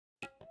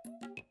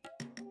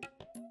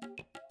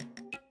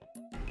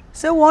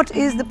So what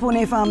is the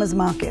Pune Farmers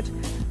Market?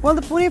 Well,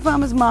 the Pune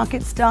Farmers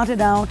Market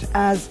started out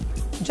as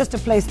just a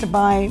place to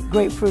buy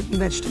grapefruit and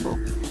vegetable.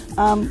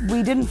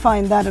 We didn't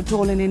find that at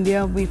all in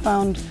India. We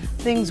found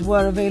things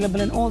were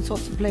available in all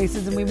sorts of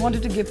places, and we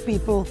wanted to give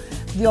people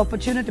the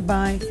opportunity to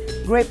buy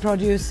great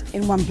produce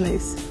in one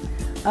place.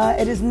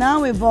 It is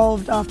now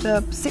evolved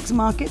after 6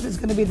 markets, it's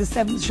going to be the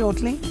 7th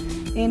shortly,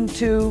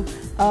 into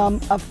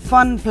a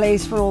fun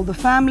place for all the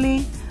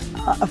family,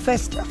 a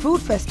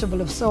food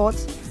festival of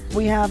sorts.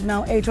 We have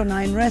now 8 or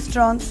 9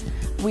 restaurants.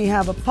 We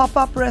have a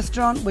pop-up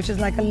restaurant, which is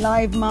like a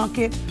live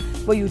market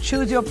where you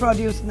choose your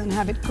produce and then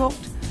have it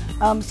cooked.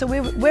 So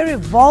we're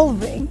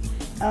evolving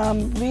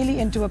really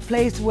into a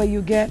place where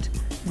you get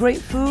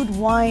great food,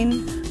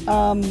 wine,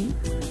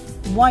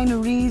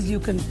 wineries you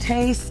can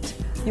taste,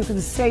 you can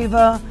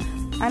savor,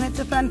 and it's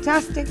a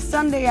fantastic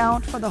Sunday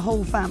out for the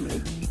whole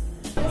family.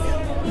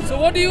 So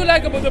what do you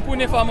like about the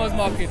Pune Farmers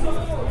Market?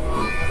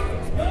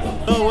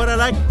 So what I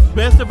like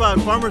best about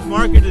Farmers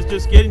Market is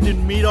just getting to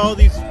meet all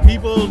these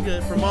people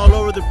from all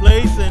over the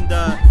place and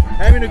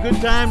having a good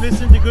time,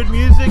 listening to good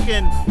music,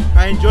 and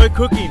I enjoy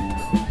cooking.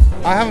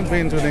 I haven't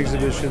been to an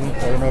exhibition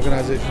or an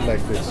organization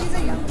like this,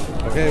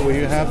 okay, where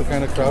you have the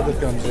kind of crowd that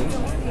comes in,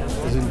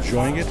 is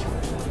enjoying it,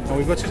 and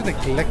we've got such an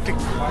eclectic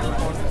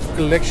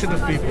collection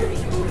of people,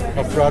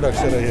 of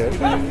products that are here.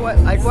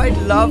 I quite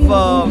love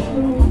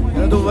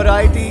the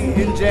variety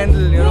in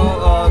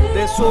general.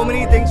 There's so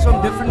many things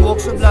from different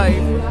walks of life,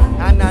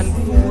 and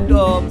food.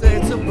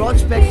 It's a broad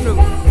spectrum,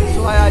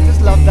 so I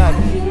just love that.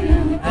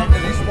 And the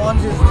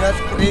response is just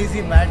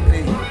crazy, mad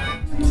crazy.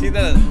 See,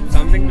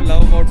 something to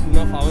love about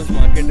Pune Farmers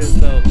Market is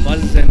the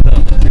buzz and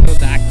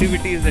the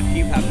activities that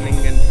keep happening,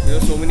 and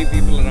so many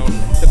people around.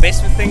 The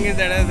best thing is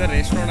that as a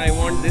restaurant, I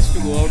want this to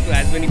go out to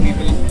as many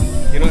people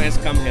as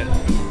come here.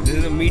 This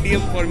is a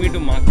medium for me to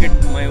market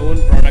my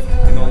own product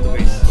in all the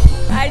ways.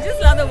 I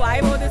just love the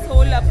vibe of this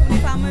whole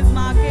Pune Farmers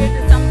Market.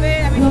 It's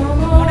somewhere,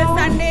 on a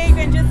Sunday you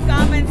can just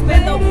come and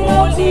spend the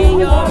whole day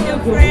here with your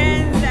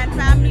friends and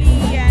family,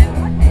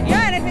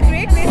 and it's a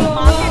great place to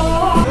market.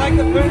 I like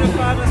the Pune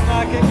Farmers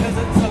Market because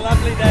it's a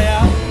lovely day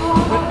out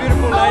with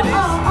beautiful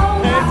ladies,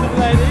 handsome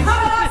ladies.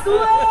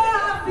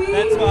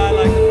 That's why I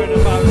like the Pune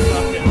Farmers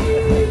Market.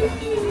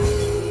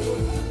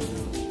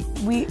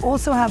 We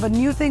also have a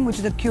new thing, which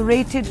is a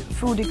curated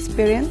food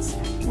experience.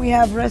 We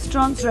have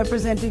restaurants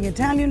representing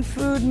Italian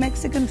food,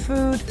 Mexican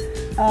food,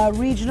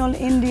 regional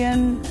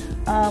Indian,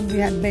 we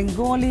had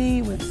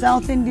Bengali, with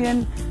South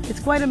Indian. It's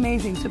quite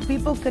amazing. So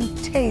people can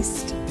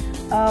taste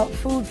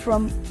food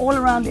from all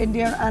around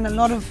India and a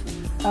lot of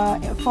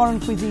foreign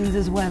cuisines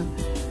as well.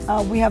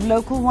 We have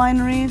local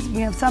wineries,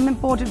 we have some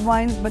imported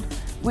wines, but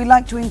we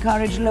like to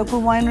encourage local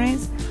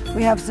wineries.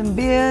 We have some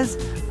beers,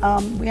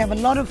 we have a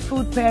lot of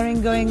food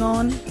pairing going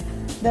on.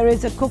 There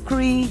is a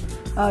cookery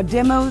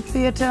demo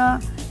theatre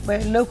where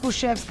local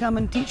chefs come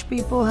and teach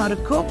people how to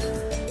cook.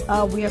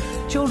 We have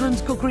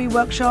children's cookery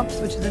workshops,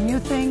 which is a new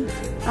thing,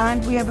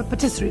 and we have a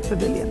patisserie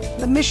pavilion.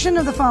 The mission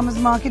of the Farmers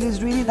Market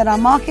is really that our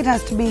market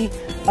has to be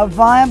a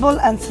viable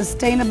and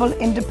sustainable,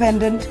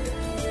 independent,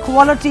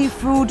 quality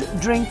food,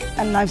 drink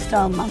and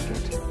lifestyle market.